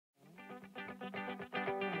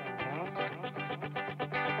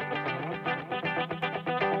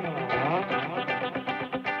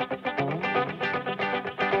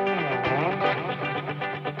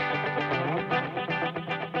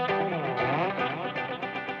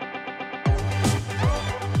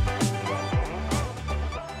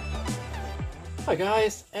Hi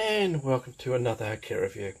guys, and welcome to another kit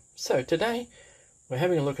review. So today we're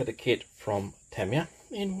having a look at a kit from Tamiya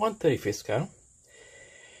in 1/35 scale.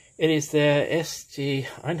 It is their SG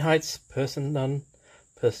Einheits Personen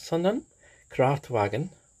Kraftwagen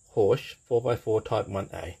Horch 4x4 Type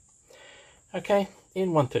 1A. Okay,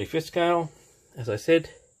 in 1/35 scale, as I said,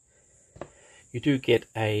 you do get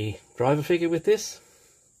a driver figure with this.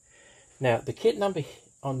 Now the kit number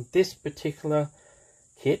on this particular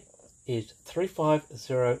kit is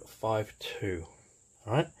 35052.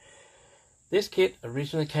 Alright, this kit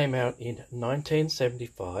originally came out in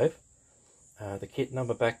 1975. The kit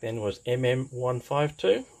number back then was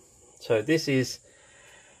MM152. So this is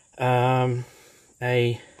I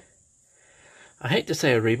hate to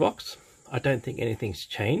say a rebox. I don't think anything's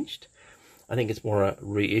changed. I think it's more a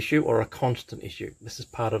reissue or a constant issue. This is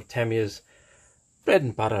part of Tamiya's bread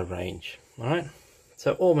and butter range. Alright,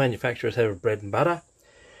 so all manufacturers have a bread and butter.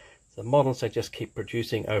 The models they just keep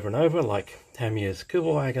producing over and over, like Tamiya's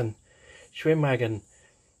Kraftwagen, Schwimmwagen,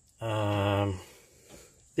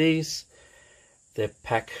 these, their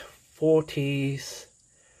Pack 40s,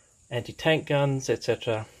 anti-tank guns,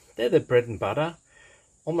 etc. They're the bread and butter.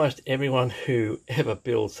 Almost everyone who ever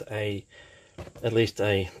builds at least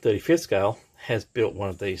a 35th scale has built one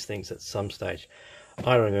of these things at some stage.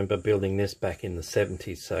 I remember building this back in the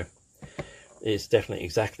 70s, so it's definitely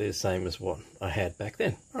exactly the same as what I had back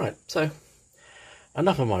then. Alright, so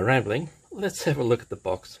enough of my rambling. Let's have a look at the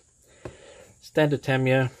box. Standard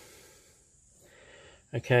Tamiya.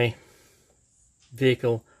 Okay,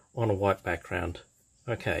 vehicle on a white background.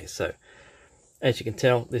 Okay, so as you can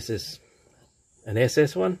tell, this is an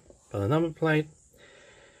SS one by the number plate.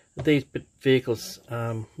 These vehicles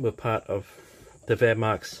were part of the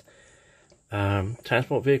Wehrmacht's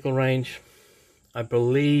transport vehicle range. I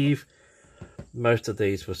believe most of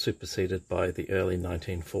these were superseded by the early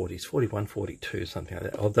 1940s, 41, 42, something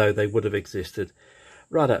like that, although they would have existed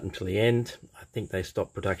right up until the end. I think they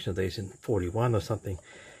stopped production of these in 41 or something.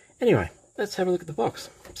 Anyway, let's have a look at the box.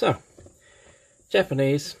 So,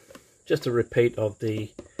 Japanese, just a repeat of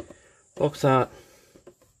the box art,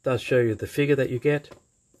 does show you the figure that you get.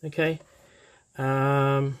 Okay,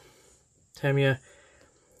 Tamiya,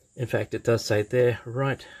 in fact it does say there,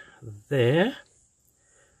 right there,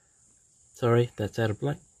 sorry, that's out of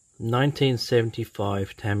blank,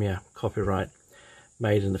 1975 Tamiya, copyright,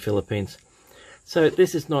 made in the Philippines. So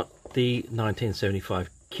this is not the 1975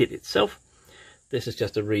 kit itself. This is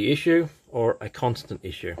just a reissue or a constant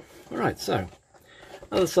issue. Alright, so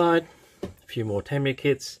other side, a few more Tamiya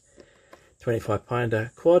kits, 25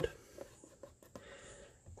 pounder quad,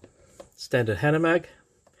 standard Hanamag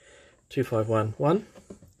 2511,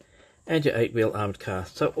 and your 8-wheel armoured car.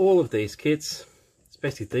 So all of these kits,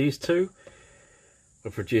 especially these two, were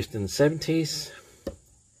produced in the 70s.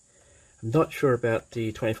 I'm not sure about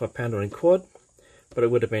the 25 pounder in quad, but it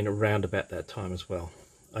would have been around about that time as well.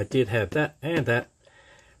 I did have that, and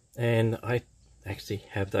I actually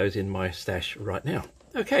have those in my stash right now.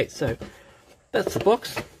 Okay, so that's the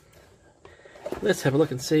box. Let's have a look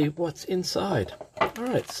and see what's inside.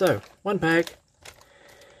 Alright, so one bag.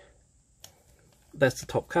 That's the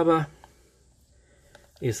top cover.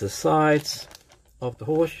 Is the sides of the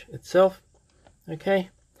Horch itself. Okay,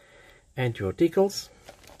 and your decals.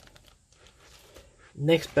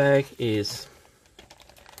 Next bag is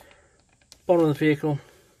bottom of the vehicle,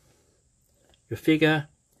 your figure,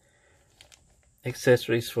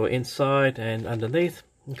 accessories for inside and underneath,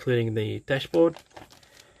 including the dashboard,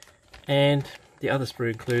 and the other sprue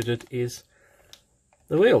included is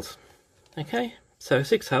the wheels. Okay, so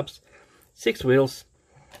 6 hubs, 6 wheels.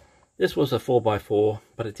 This was a 4x4,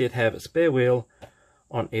 but it did have a spare wheel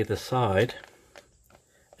on either side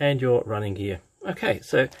and your running gear. Okay,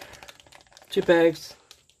 so 2 bags,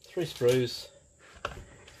 3 sprues,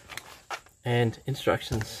 and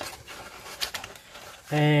instructions,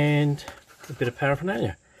 and a bit of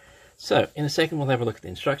paraphernalia. So in a second we'll have a look at the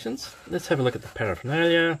instructions. Let's have a look at the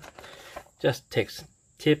paraphernalia. Just text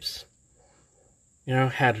tips, you know,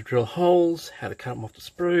 how to drill holes, how to cut them off the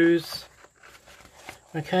sprues.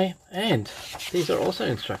 Okay, and these are also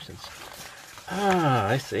instructions. Ah,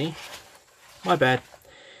 I see. My bad.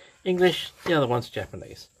 English, the other one's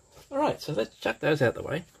Japanese. Alright, so let's chuck those out the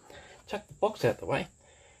way. Chuck the box out the way.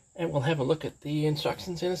 And we'll have a look at the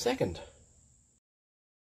instructions in a second.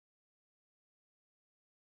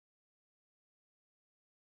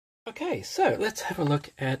 Okay, so let's have a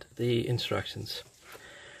look at the instructions.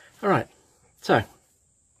 Alright, so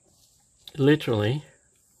literally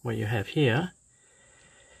what you have here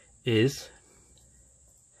is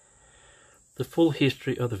the full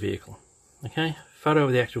history of the vehicle. Okay, photo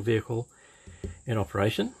of the actual vehicle in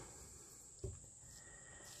operation.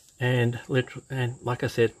 and like I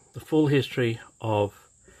said, the full history of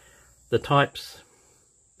the types,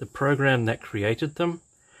 the program that created them,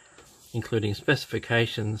 including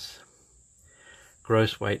specifications,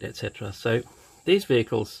 gross weight, etc. So these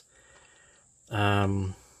vehicles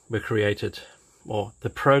were created, or the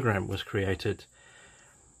program was created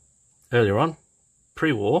earlier on,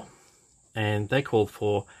 pre-war, and they called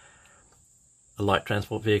for a light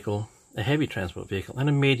transport vehicle, a heavy transport vehicle, and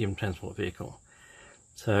a medium transport vehicle.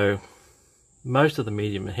 So most of the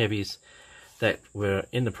medium and heavies that were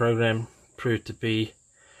in the program proved to be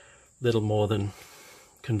little more than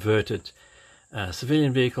converted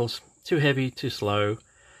civilian vehicles, too heavy, too slow.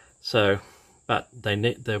 So, but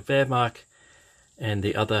the Wehrmacht and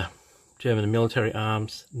the other German military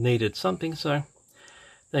arms needed something, so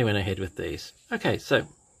they went ahead with these. Okay, so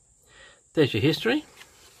there's your history.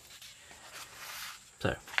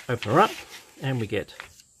 So open her up and we get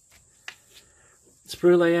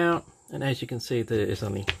sprue layout, and as you can see there is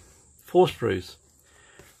only 4 sprues,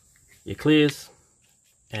 your clears,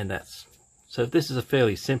 and that's so this is a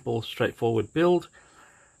fairly simple, straightforward build.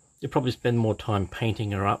 You'll probably spend more time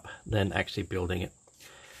painting her up than actually building it.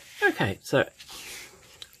 Okay, so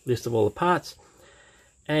list of all the parts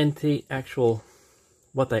and the actual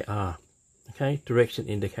what they are. Okay, direction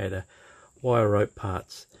indicator, wire rope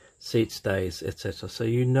parts, seat stays, etc. So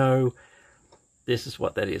you know this is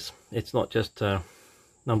what that is. It's not just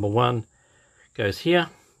number 1 goes here.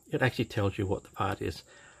 It actually tells you what the part is.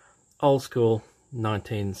 Old school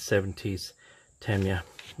 1970s Tamiya.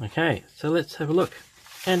 Okay, so let's have a look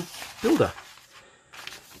and build her.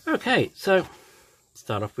 Okay, so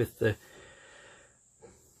start off with the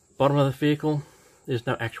bottom of the vehicle. There's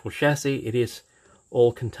no actual chassis. It is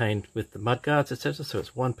all contained with the mudguards, etc. So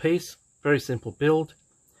it's one piece. Very simple build.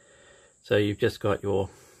 So you've just got your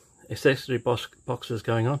accessory boxes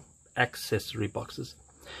going on. Accessory boxes.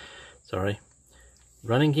 Sorry.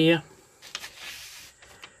 Running gear.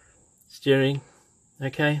 Steering.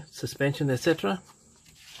 Okay. Suspension, etc.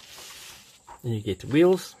 Then you get the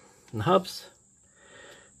wheels and hubs.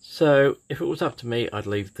 So if it was up to me, I'd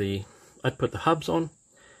put the hubs on.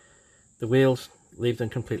 The wheels, leave them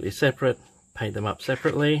completely separate. Paint them up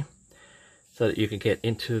separately, so that you can get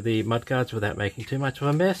into the mudguards without making too much of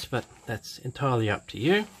a mess, but that's entirely up to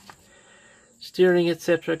you. Steering,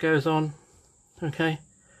 etc. goes on. Okay.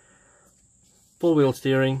 4-wheel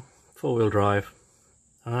steering, 4-wheel drive.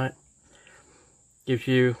 Alright. Gives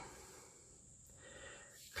you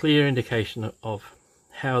clear indication of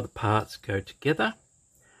how the parts go together.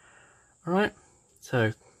 Alright.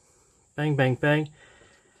 So, bang, bang, bang.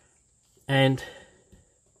 And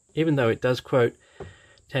even though it does quote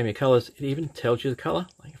Tamiya colours, it even tells you the colour,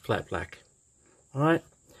 like flat black. Alright,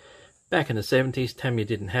 back in the 70s, Tamiya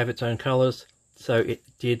didn't have its own colours, so it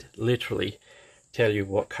did literally tell you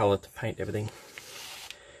what colour to paint everything.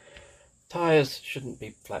 Tyres shouldn't be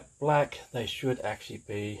flat black, they should actually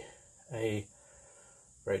be a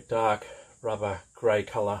very dark rubber grey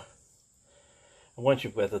colour. And once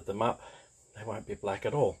you've weathered them up, they won't be black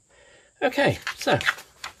at all. Okay, so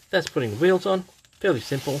that's putting the wheels on. Fairly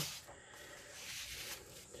simple.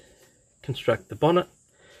 Construct the bonnet.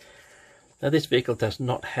 Now this vehicle does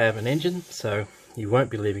not have an engine, so you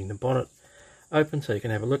won't be leaving the bonnet open so you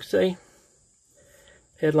can have a look-see.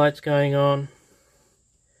 Headlights going on.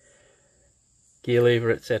 Gear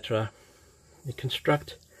lever, etc. You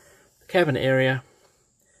construct the cabin area,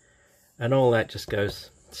 and all that just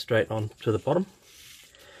goes straight on to the bottom.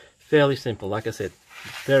 Fairly simple, like I said,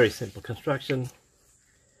 very simple construction.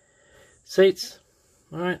 Seats.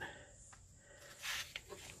 Alright,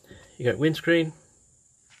 you got windscreen, and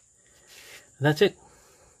that's it,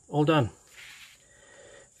 all done.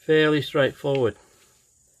 Fairly straightforward.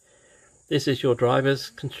 This is your driver's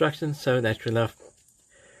construction, so naturally enough,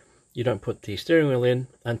 you don't put the steering wheel in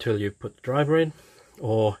until you put the driver in,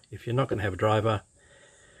 or if you're not going to have a driver,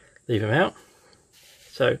 leave him out.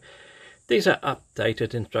 So these are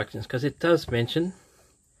updated instructions because it does mention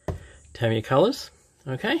Tamiya colours,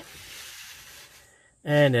 okay?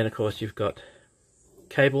 And then of course you've got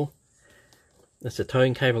cable. That's a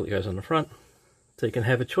towing cable that goes on the front. So you can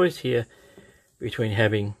have a choice here between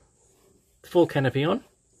having the full canopy on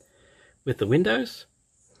with the windows,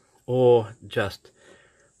 or just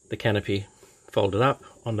the canopy folded up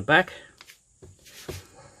on the back.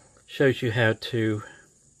 Shows you how to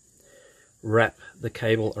wrap the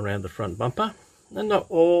cable around the front bumper. And not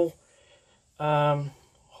all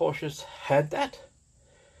Horches had that.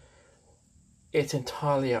 It's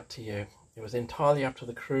entirely up to you. It was entirely up to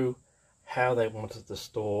the crew how they wanted to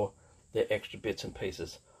store their extra bits and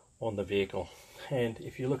pieces on the vehicle. And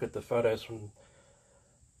if you look at the photos from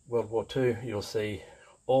World War II, you'll see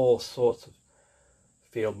all sorts of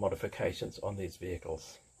field modifications on these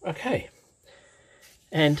vehicles. Okay,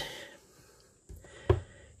 and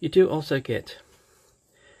you do also get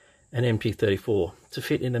an MT34 to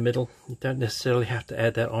fit in the middle. You don't necessarily have to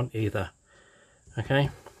add that on either. Okay,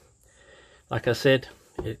 like I said,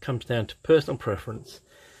 it comes down to personal preference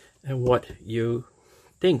and what you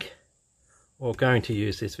think or going to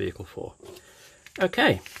use this vehicle for.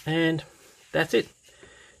 Okay, and that's it.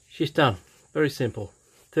 She's done. Very simple.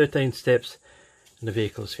 13 steps and the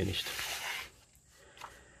vehicle is finished.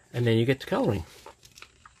 And then you get to colouring.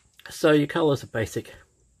 So your colours are basic.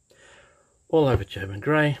 All over German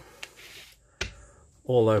grey,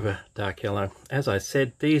 all over dark yellow. As I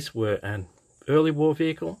said, these were an early war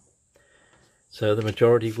vehicle, so the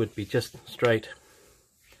majority would be just straight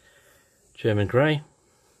German grey.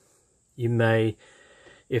 You may,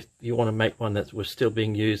 if you want to make one that was still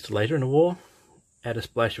being used later in the war, add a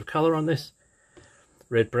splash of colour on this.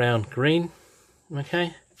 Red, brown, green.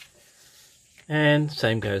 Okay, and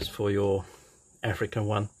same goes for your African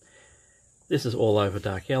one. This is all over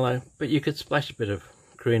dark yellow, but you could splash a bit of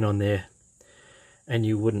green on there and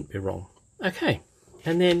you wouldn't be wrong. Okay,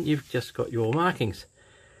 and then you've just got your markings.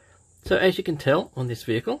 So as you can tell on this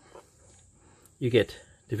vehicle, you get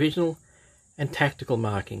divisional and tactical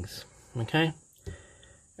markings. Okay,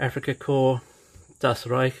 Afrika Korps, Das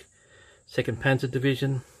Reich, 2nd Panzer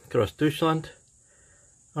Division, Großdeutschland.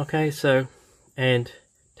 Okay, so, and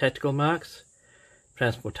tactical marks,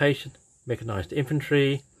 transportation, mechanized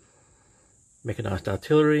infantry, mechanized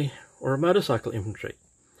artillery, or a motorcycle infantry.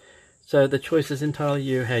 So the choice is entirely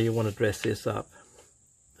you how you want to dress this up.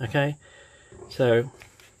 Okay, so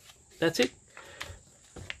that's it.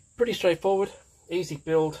 Pretty straightforward, easy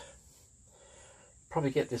build.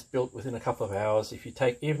 Probably get this built within a couple of hours. If you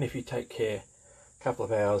take, even if you take care, a couple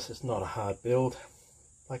of hours, it's not a hard build.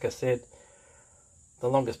 Like I said, the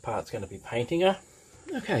longest part's going to be painting her.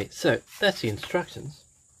 Okay, so that's the instructions.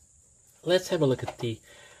 Let's have a look at the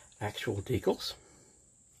actual decals.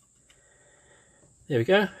 There we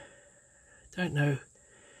go. Don't know.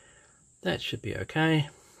 That should be okay.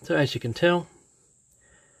 So as you can tell,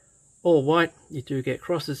 all white. You do get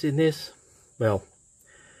crosses in this. Well,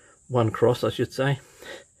 one cross I should say.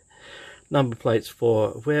 Number plates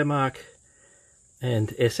for Wehrmacht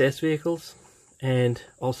and SS vehicles, and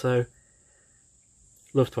also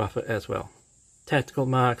Luftwaffe as well. Tactical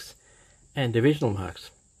marks and divisional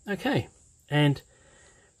marks. Okay, and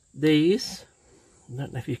these, I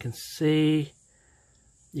don't know if you can see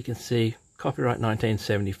copyright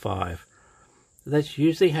 1975. That's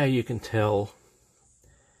usually how you can tell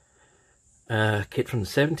kit from the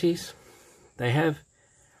 70s. They have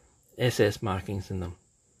SS markings in them.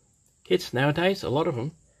 Kits nowadays, a lot of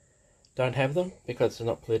them don't have them because they're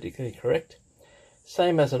not politically correct.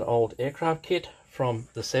 Same as an old aircraft kit from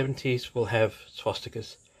the 70s will have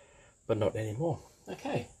swastikas, but not anymore.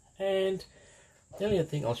 Okay, and the only other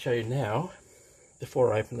thing I'll show you now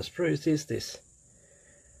before I open the sprues is this.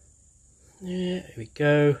 Yeah, here we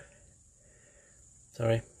go.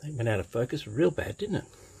 Sorry, that went out of focus real bad, didn't it?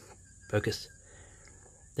 Focus.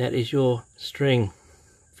 That is your string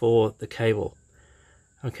for the cable.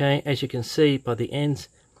 Okay, as you can see by the ends,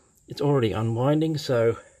 it's already unwinding,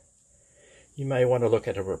 so you may want to look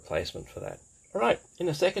at a replacement for that. Alright, in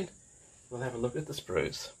a second, we'll have a look at the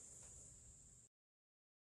sprues.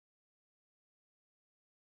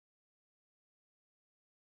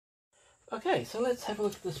 Okay, so let's have a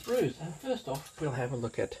look at the sprues. And first off, we'll have a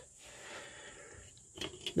look at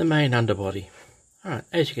the main underbody. Alright,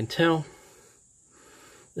 as you can tell,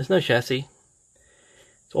 there's no chassis.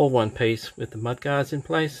 It's all one piece with the mudguards in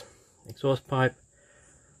place, exhaust pipe,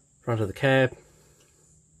 front of the cab,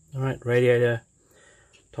 alright, radiator,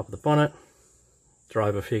 top of the bonnet,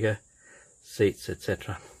 driver figure, seats,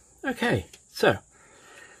 etc. Okay, so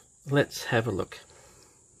let's have a look.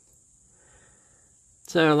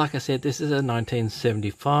 So like I said, this is a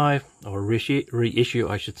 1975, or reissue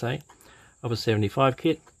I should say, of a 75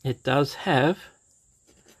 kit. It does have,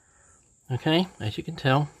 okay, as you can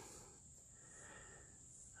tell,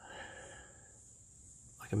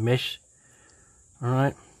 like a mesh,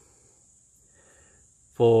 alright,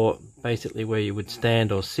 for basically where you would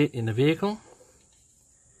stand or sit in the vehicle.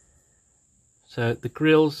 So the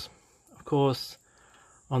grills, of course,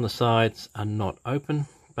 on the sides are not open,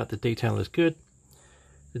 but the detail is good.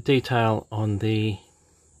 The detail on the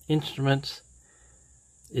instruments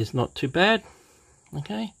is not too bad.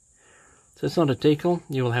 Okay, so it's not a decal,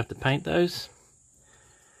 you will have to paint those.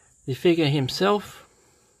 The figure himself,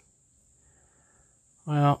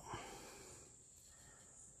 well,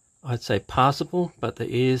 I'd say passable, but there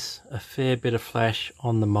is a fair bit of flash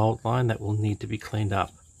on the mold line that will need to be cleaned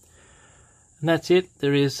up. And that's it.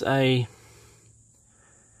 There is a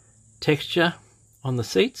texture on the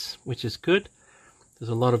seats, which is good. There's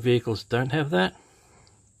a lot of vehicles don't have that.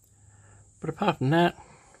 But apart from that,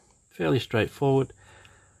 fairly straightforward.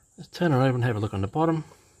 Let's turn it over and have a look on the bottom.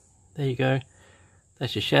 There you go.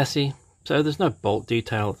 That's your chassis. So there's no bolt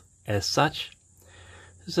detail as such.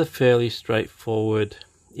 This is a fairly straightforward,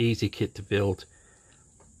 easy kit to build.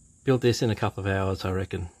 Build this in a couple of hours, I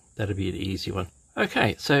reckon. That'll be an easy one.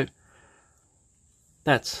 Okay, so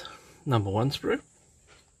that's number 1 sprue.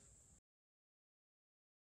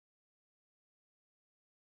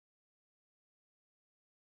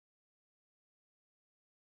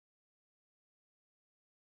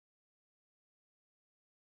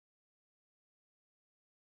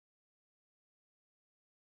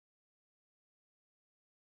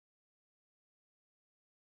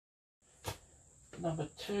 Number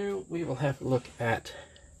 2, we will have a look at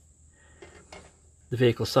the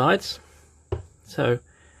vehicle sides. So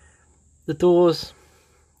the doors,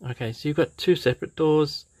 okay, so you've got 2 separate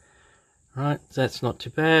doors, right? That's not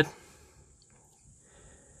too bad.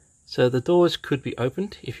 So the doors could be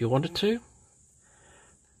opened if you wanted to.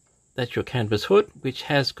 That's your canvas hood, which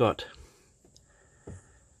has got,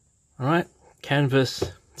 alright, canvas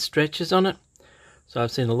stretches on it. So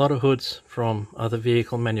I've seen a lot of hoods from other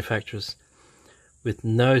vehicle manufacturers with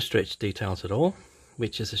no stretch details at all,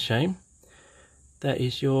 which is a shame. That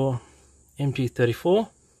is your MG34.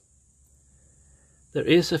 There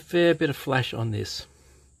is a fair bit of flash on this.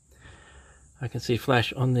 I can see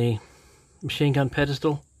flash on the machine gun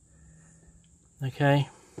pedestal. Okay,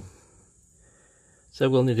 so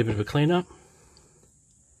we'll need a bit of a clean up.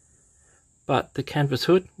 But the canvas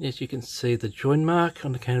hood, as you can see the join mark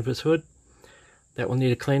on the canvas hood, that will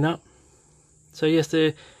need a clean up. So yes,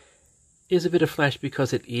 there is a bit of flash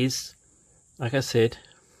because it is, like I said,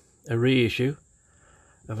 a reissue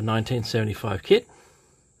of a 1975 kit.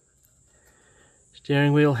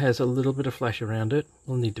 Steering wheel has a little bit of flash around it,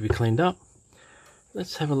 will need to be cleaned up.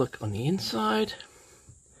 Let's have a look on the inside.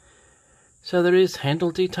 So there is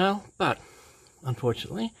handle detail, but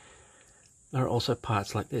unfortunately there are also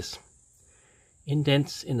parts like this.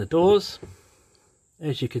 Indents in the doors,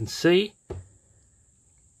 as you can see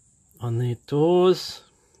on the doors,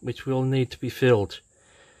 which will need to be filled,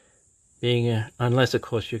 being unless of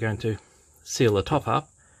course you're going to seal the top up.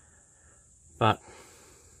 But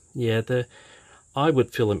yeah, I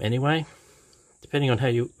would fill them anyway, depending on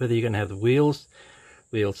whether you're going to have the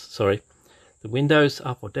the windows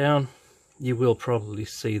up or down. You will probably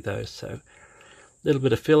see those. So a little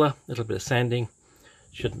bit of filler, a little bit of sanding,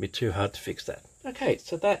 shouldn't be too hard to fix that. Okay,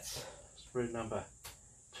 so that's sprue number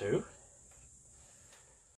 2.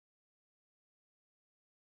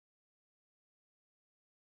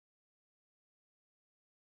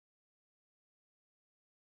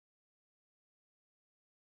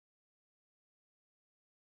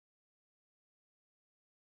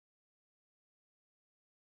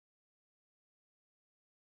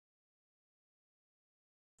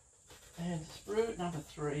 And sprue number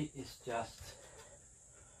 3 is just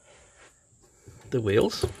the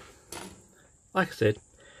wheels. Like I said,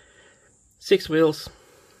 6 wheels.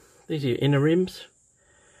 These are your inner rims.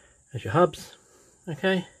 There's your hubs.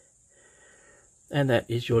 Okay. And that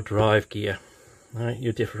is your drive gear. Right,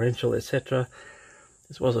 your differential, etc.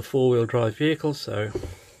 This was a 4-wheel drive vehicle, so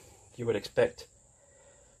you would expect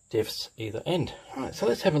diffs either end. Alright, so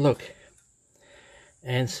let's have a look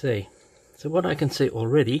and see. So what I can see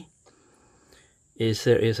already is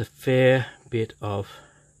there is a fair bit of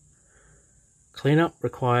cleanup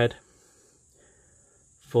required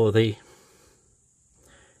for the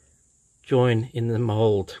join in the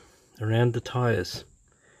mold around the tires.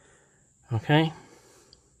 Okay,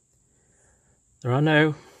 there are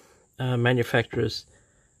no manufacturer's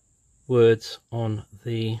words on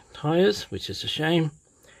the tires, which is a shame,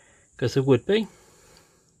 because there would be.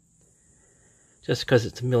 Just because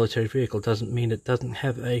it's a military vehicle doesn't mean it doesn't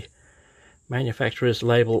have a manufacturer's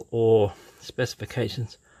label or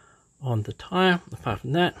specifications on the tire. Apart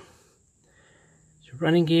from that, it's your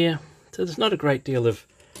running gear. So there's not a great deal of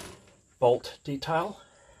bolt detail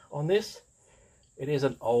on this. It is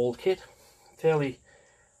an old kit, fairly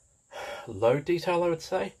low detail I would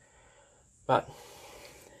say, but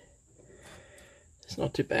it's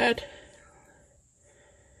not too bad.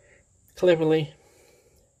 Cleverly,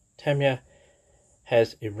 Tamiya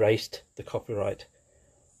has erased the copyright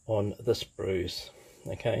on the sprues.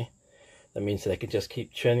 Okay, that means they can just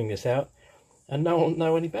keep churning this out and no one will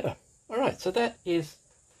know any better. Alright, so that is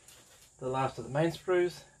the last of the main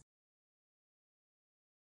sprues.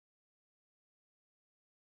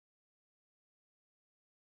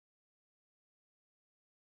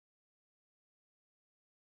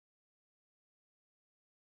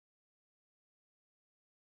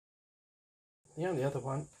 the only other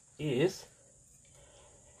one is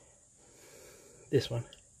this one.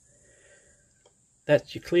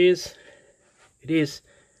 That's your clears. It is,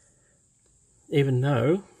 even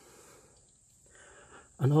though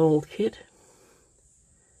an old kit,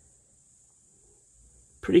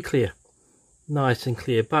 pretty clear, nice and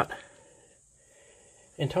clear, but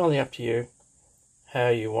entirely up to you how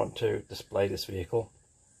you want to display this vehicle.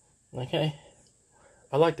 Okay,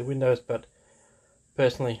 I like the windows, but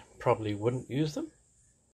personally probably wouldn't use them.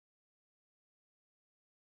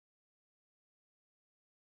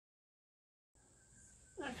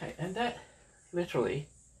 Okay, and that literally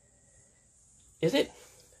is it.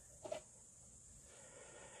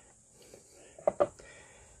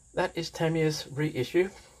 That is Tamiya's reissue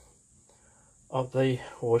of the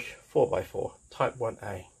Horch 4x4 Type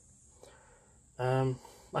 1A.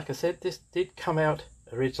 Like I said, this did come out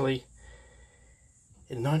originally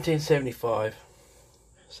in 1975,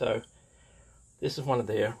 so this is one of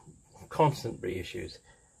their constant reissues,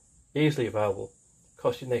 easily available,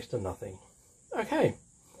 cost you next to nothing. Okay,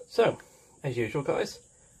 so as usual guys,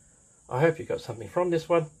 I hope you got something from this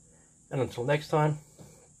one, and until next time,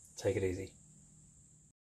 take it easy.